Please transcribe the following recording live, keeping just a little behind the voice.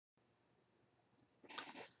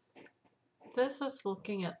This is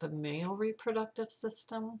looking at the male reproductive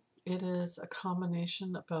system. It is a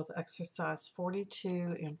combination of both exercise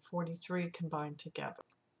 42 and 43 combined together.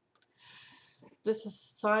 This is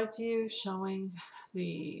a side view showing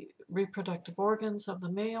the reproductive organs of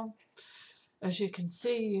the male. As you can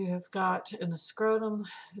see, you have got in the scrotum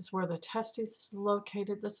is where the testes is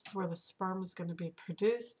located. This is where the sperm is going to be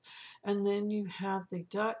produced. And then you have the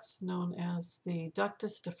ducts known as the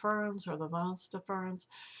ductus deferens or the vas deferens,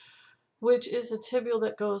 which is a tubule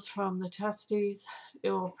that goes from the testes.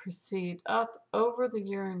 It will proceed up over the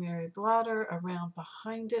urinary bladder, around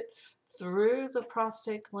behind it, through the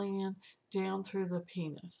prostate gland, down through the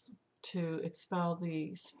penis to expel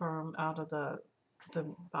the sperm out of the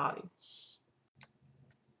body.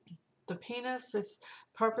 The penis'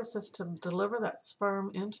 purpose is to deliver that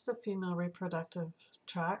sperm into the female reproductive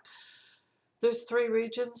tract. There's three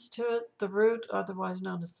regions to it: the root, otherwise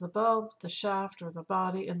known as the bulb, the shaft or the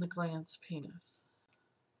body, and the glans penis.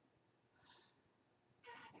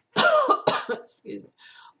 Excuse me.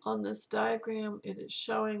 On this diagram, it is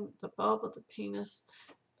showing the bulb of the penis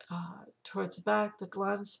towards the back, the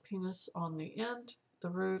glans penis on the end, the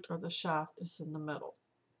root or the shaft is in the middle.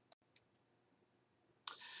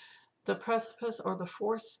 The precipice or the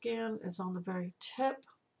foreskin is on the very tip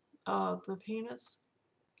of the penis.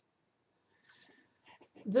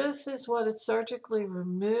 This is what is surgically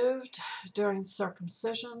removed during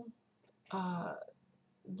circumcision.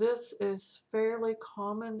 This is fairly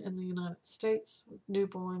common in the United States with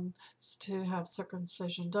newborns to have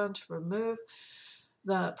circumcision done to remove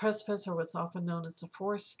the precipice, or what's often known as the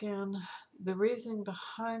foreskin. The reason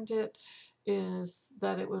behind it is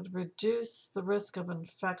that it would reduce the risk of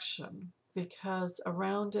infection, because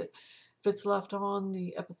around it, if it's left on,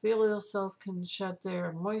 the epithelial cells can shed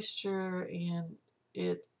their moisture and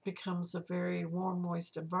it becomes a very warm,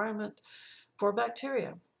 moist environment for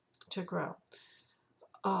bacteria to grow.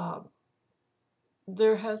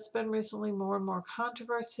 There has been recently more and more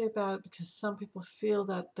controversy about it because some people feel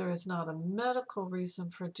that there is not a medical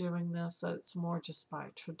reason for doing this, that it's more just by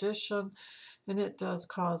tradition, and it does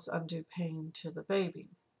cause undue pain to the baby.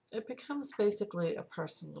 It becomes basically a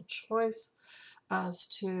personal choice as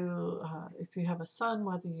to if you have a son,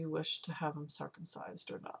 whether you wish to have him circumcised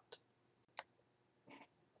or not.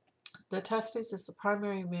 The testes is the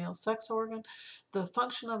primary male sex organ. The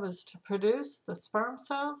function of it is to produce the sperm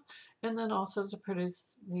cells and then also to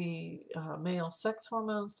produce the male sex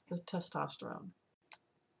hormones, the testosterone.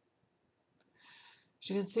 As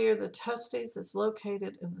you can see here, the testes is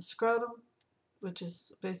located in the scrotum, which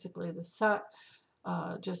is basically the sac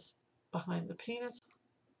just behind the penis.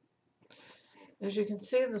 As you can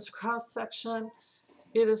see in this cross section,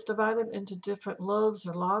 it is divided into different lobes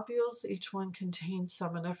or lobules. Each one contains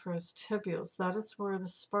seminiferous tubules. That is where the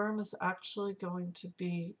sperm is actually going to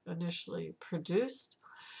be initially produced.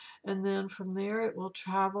 And then from there it will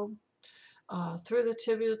travel through the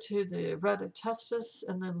tubule to the rete testis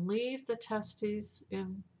and then leave the testes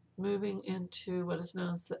in moving into what is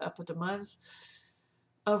known as the epididymis,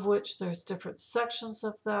 of which there's different sections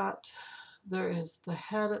of that. There is the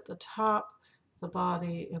head at the top, the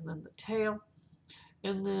body, and then the tail.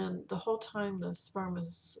 And then the whole time the sperm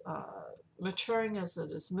is maturing as it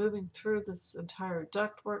is moving through this entire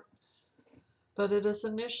ductwork. But it is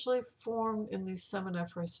initially formed in these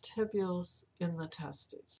seminiferous tubules in the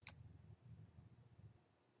testes.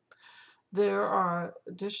 There are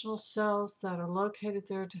additional cells that are located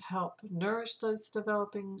there to help nourish those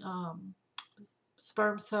developing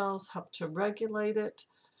sperm cells, help to regulate it.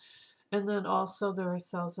 And then also there are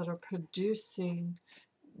cells that are producing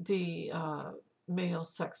the male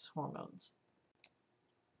sex hormones.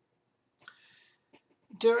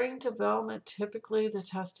 During development, typically the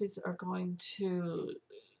testes are going to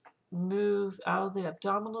move out of the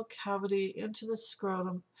abdominal cavity into the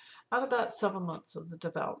scrotum at about 7 months of the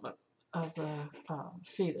development of the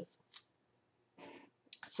fetus.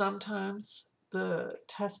 Sometimes the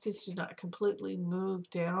testes do not completely move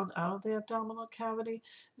down out of the abdominal cavity,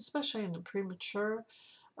 especially in a premature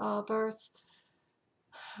birth.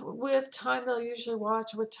 With time, they'll usually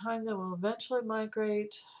watch. With time, they will eventually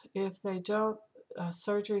migrate. If they don't,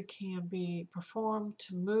 surgery can be performed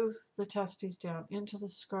to move the testes down into the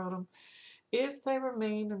scrotum. If they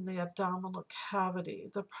remain in the abdominal cavity,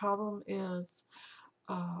 the problem is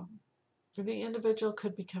the individual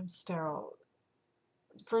could become sterile.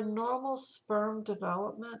 For normal sperm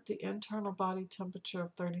development, the internal body temperature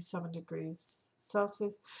of 37 degrees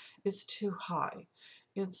Celsius is too high.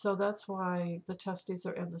 And so that's why the testes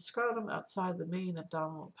are in the scrotum outside the main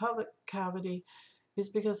abdominal pelvic cavity, is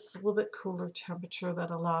because it's a little bit cooler temperature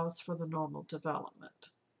that allows for the normal development.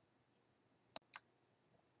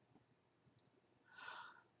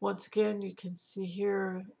 Once again, you can see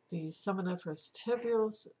here the seminiferous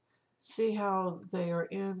tubules. See how they are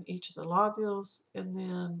in each of the lobules, and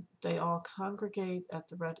then they all congregate at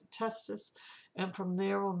the retic testis, and from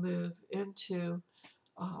there we'll move into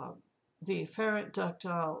the afferent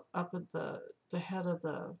ductile up at the head of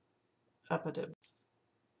the epididymis.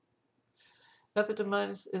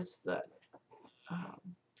 Epididymis is the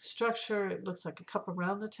structure. It looks like a cup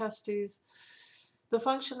around the testes. The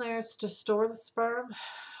function there is to store the sperm.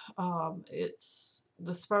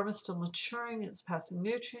 The sperm is still maturing. It's passing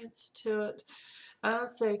nutrients to it.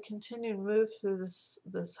 As they continue to move through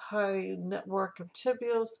this high network of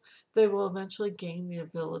tubules, they will eventually gain the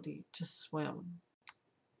ability to swim.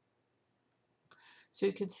 So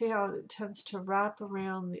you can see how it tends to wrap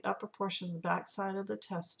around the upper portion, the backside of the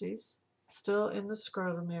testes, still in the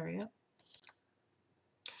scrotum area.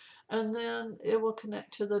 And then it will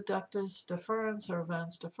connect to the ductus deferens or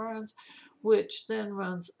vas deferens, which then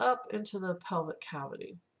runs up into the pelvic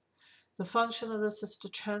cavity. The function of this is to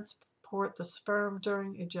transport the sperm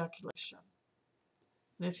during ejaculation.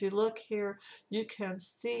 And if you look here, you can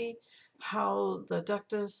see how the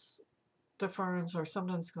ductus deferens, or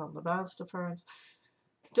sometimes called the vas deferens,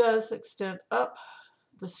 does extend up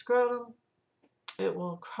the scrotum. It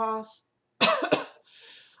will cross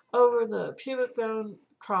over the pubic bone,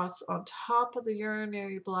 cross on top of the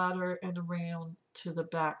urinary bladder, and around to the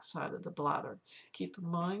back side of the bladder. Keep in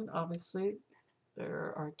mind, obviously,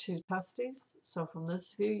 there are two testes. So from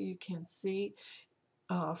this view, you can see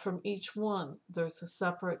from each one, there's a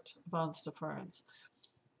separate vas deferens.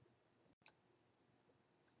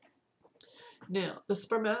 Now, the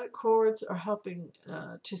spermatic cords are helping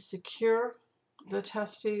to secure the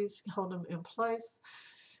testes, hold them in place.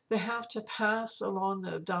 They have to pass along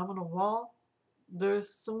the abdominal wall.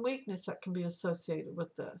 There's some weakness that can be associated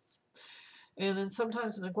with this. And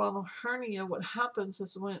sometimes in a inguinal hernia, what happens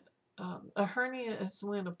is when a hernia is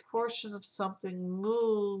when a portion of something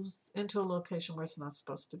moves into a location where it's not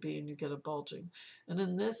supposed to be, and you get a bulging. And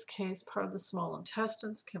in this case, part of the small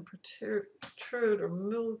intestines can protrude or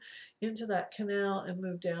move into that canal and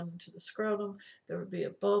move down into the scrotum. There would be a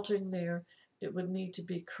bulging there. It would need to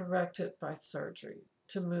be corrected by surgery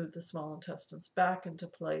to move the small intestines back into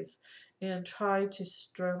place and try to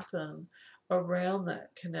strengthen around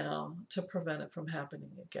that canal to prevent it from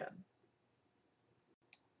happening again.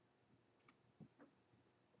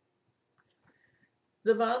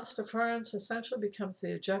 The vas deferens essentially becomes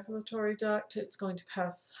the ejaculatory duct. It's going to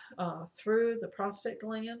pass through the prostate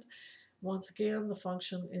gland. Once again, the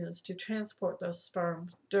function is to transport those sperm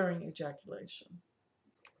during ejaculation.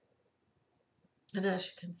 And as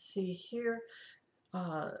you can see here,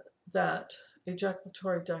 that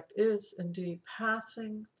ejaculatory duct is indeed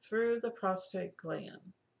passing through the prostate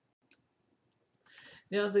gland.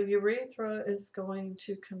 Now the urethra is going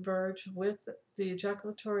to converge with the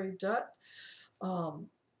ejaculatory duct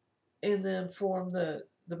and then form the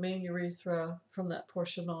main urethra from that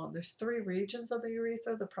portion on. There's three regions of the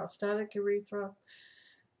urethra: the prostatic urethra,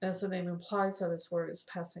 as the name implies, that is where it is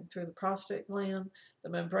passing through the prostate gland; the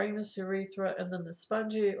membranous urethra; and then the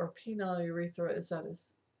spongy or penile urethra is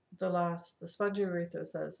the spongy urethra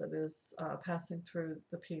as it is passing through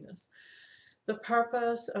the penis. The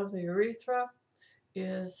purpose of the urethra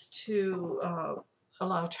is to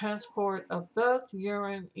allow transport of both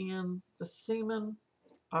urine and the semen,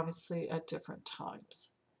 obviously at different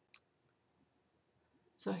times.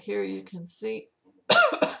 So here you can see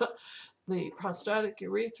the prostatic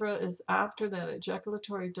urethra is after that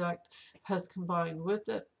ejaculatory duct has combined with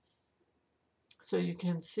it. So you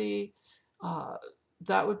can see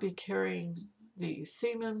that would be carrying the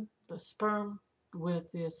semen, the sperm,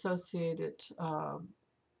 with the associated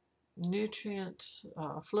nutrient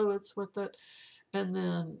fluids with it. And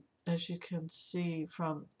then, as you can see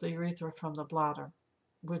from the urethra from the bladder,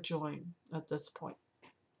 would join at this point.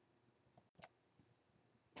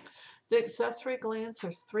 The accessory glands,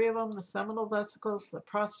 there's three of them: the seminal vesicles, the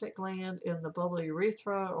prostate gland, and the bulbar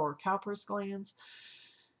urethra or Cowper's glands.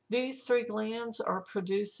 These three glands are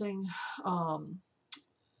producing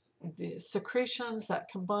the secretions that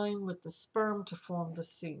combine with the sperm to form the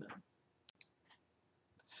semen.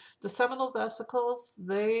 The seminal vesicles,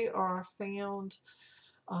 they are found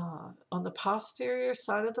on the posterior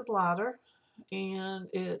side of the bladder, and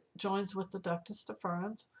it joins with the ductus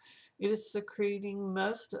deferens. It is secreting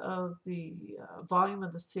most of the volume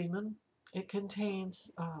of the semen. It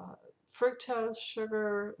contains fructose,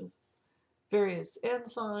 sugar, various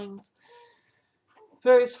enzymes,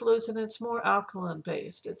 various fluids, and it's more alkaline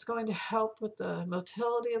based. It's going to help with the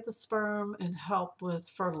motility of the sperm and help with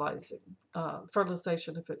fertilization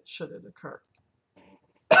if it should occur.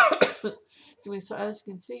 So as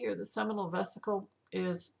you can see here, the seminal vesicle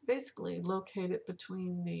is basically located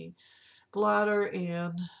between the bladder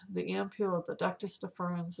and the ampule of the ductus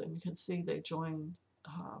deferens, and you can see they join,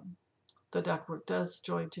 the ductwork does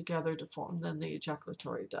join together to form then the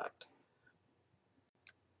ejaculatory duct.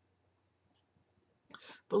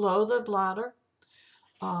 Below the bladder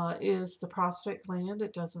is the prostate gland.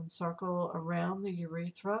 It does encircle around the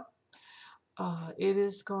urethra. It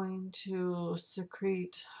is going to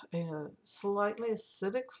secrete a slightly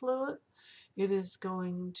acidic fluid. It is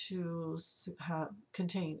going to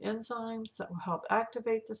contain enzymes that will help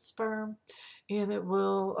activate the sperm, and it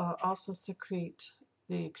will also secrete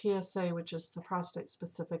the PSA, which is the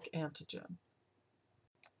prostate-specific antigen.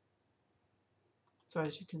 So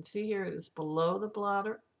as you can see here, it is below the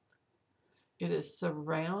bladder. It is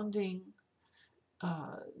surrounding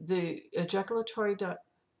the ejaculatory duct.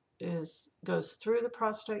 Goes through the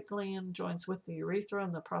prostate gland, joins with the urethra,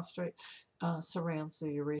 and the prostate surrounds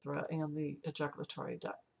the urethra and the ejaculatory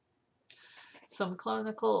duct. Some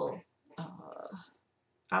clinical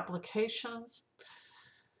applications.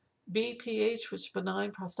 BPH, which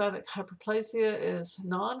benign prostatic hyperplasia, is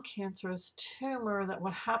non-cancerous tumor that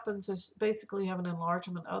what happens is basically you have an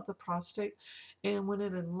enlargement of the prostate, and when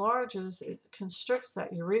it enlarges, it constricts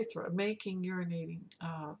that urethra, making urinating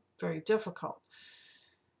very difficult.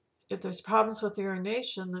 If there's problems with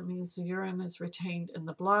urination, that means the urine is retained in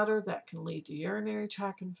the bladder. That can lead to urinary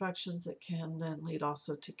tract infections. It can then lead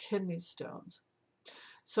also to kidney stones.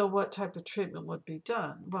 So what type of treatment would be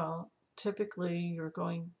done? Well, typically you're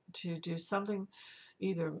going to do something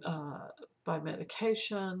either by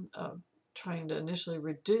medication, trying to initially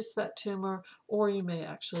reduce that tumor, or you may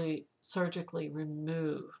actually surgically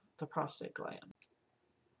remove the prostate gland.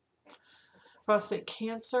 Prostate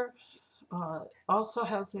cancer also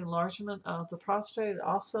has the enlargement of the prostate. It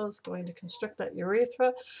also is going to constrict that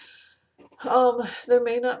urethra. There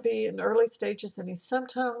may not be in early stages any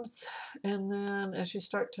symptoms, and then as you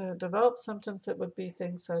start to develop symptoms, it would be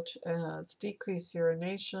things such as decreased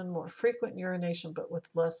urination, more frequent urination, but with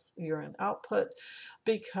less urine output,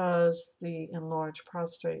 because the enlarged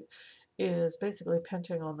prostate is basically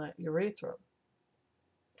pinching on that urethra.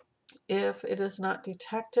 If it is not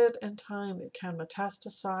detected in time, it can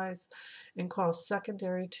metastasize and cause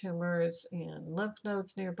secondary tumors in lymph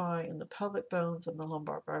nodes nearby, in the pelvic bones, and the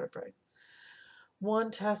lumbar vertebrae.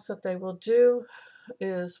 One test that they will do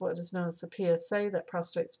is what is known as the PSA, that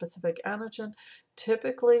prostate-specific antigen.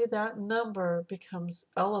 Typically, that number becomes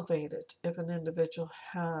elevated if an individual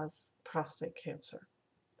has prostate cancer.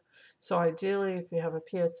 So ideally, if you have a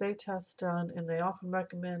PSA test done, and they often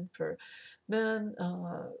recommend for men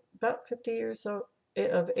about 50 years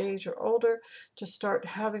of age or older to start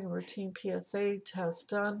having a routine PSA test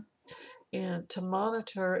done and to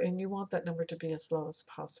monitor, and you want that number to be as low as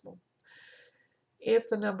possible. If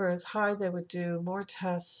the number is high, they would do more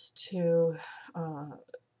tests to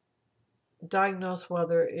diagnose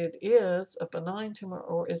whether it is a benign tumor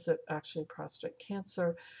or is it actually prostate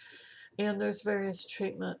cancer. And there's various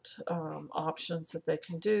treatment options that they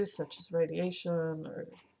can do, such as radiation or,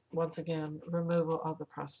 once again, removal of the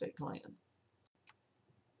prostate gland.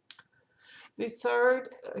 The third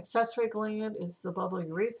accessory gland is the bubble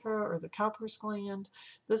urethra, or the Cowper's gland.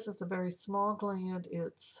 This is a very small gland.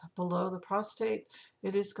 It's below the prostate.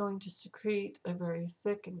 It is going to secrete a very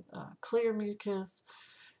thick and clear mucus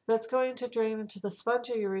that's going to drain into the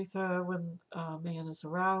spongy urethra when a man is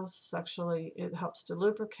aroused sexually. It helps to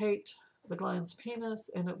lubricate the gland's penis,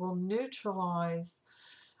 and it will neutralize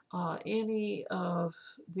any of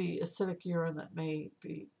the acidic urine that may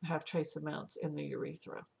have trace amounts in the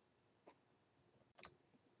urethra.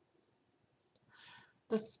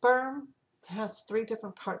 The sperm has three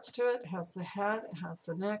different parts to it. It has the head, it has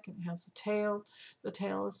the neck, and it has the tail. The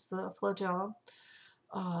tail is the flagellum.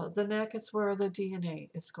 The neck is where the DNA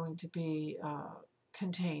is going to be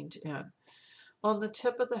contained in. On the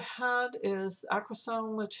tip of the head is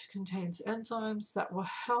acrosome, which contains enzymes that will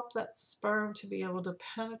help that sperm to be able to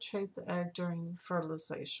penetrate the egg during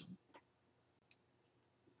fertilization.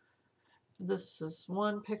 This is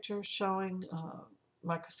one picture showing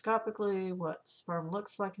microscopically what sperm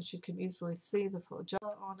looks like, as you can easily see the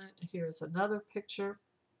flagella on it. Here's another picture.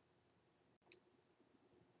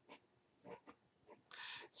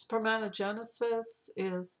 Spermatogenesis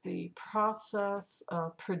is the process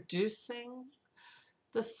of producing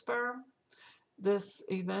the sperm. This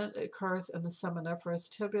event occurs in the seminiferous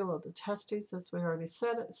tubule of the testes, as we already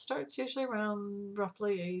said. It starts usually around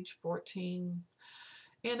roughly age 14,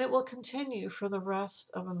 and it will continue for the rest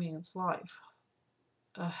of a man's life.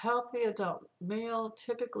 A healthy adult male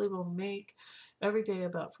typically will make every day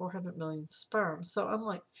about 400 million sperm. So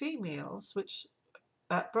unlike females, which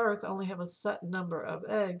at birth only have a set number of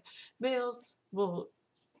eggs, males will,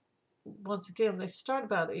 once again, they start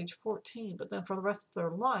about age 14, but then for the rest of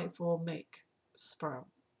their life will make sperm.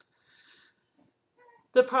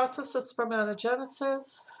 The process of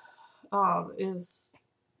spermatogenesis is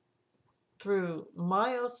through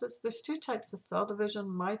meiosis. There's two types of cell division,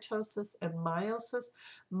 mitosis and meiosis.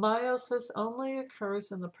 Meiosis only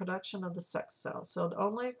occurs in the production of the sex cell. So it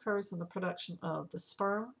only occurs in the production of the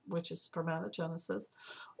sperm, which is spermatogenesis,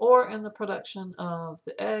 or in the production of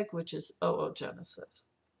the egg, which is oogenesis.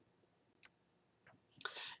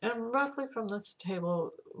 And roughly from this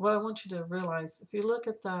table, what I want you to realize, if you look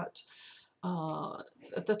at that,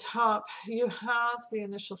 at the top, you have the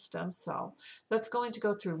initial stem cell that's going to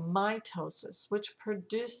go through mitosis, which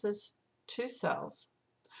produces two cells.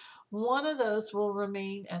 One of those will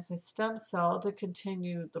remain as a stem cell to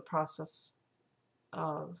continue the process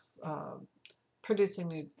of producing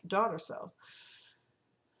new daughter cells.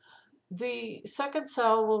 The second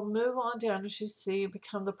cell will move on down, as you see,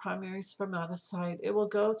 become the primary spermatocyte. It will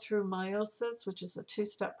go through meiosis, which is a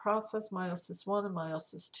two-step process, meiosis 1 and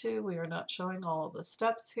meiosis 2. We are not showing all of the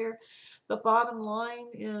steps here. The bottom line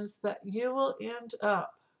is that you will end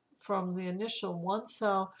up, from the initial one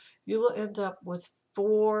cell, you will end up with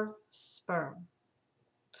 4 sperm.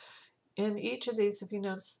 In each of these, if you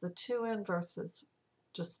notice the 2N versus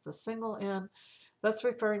just the single N, that's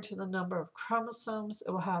referring to the number of chromosomes.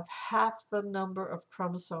 It will have half the number of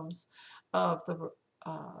chromosomes of the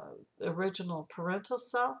original parental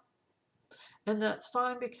cell. And that's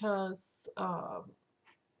fine because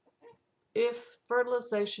if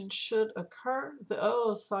fertilization should occur, the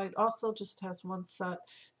oocyte also just has one set.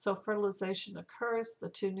 So if fertilization occurs, the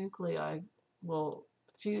two nuclei will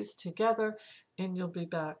fuse together and you'll be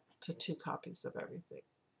back to 2 copies of everything.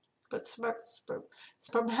 But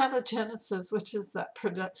spermatogenesis, which is that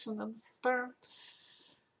production of the sperm,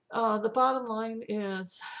 the bottom line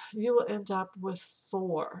is you will end up with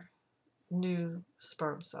 4 new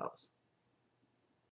sperm cells.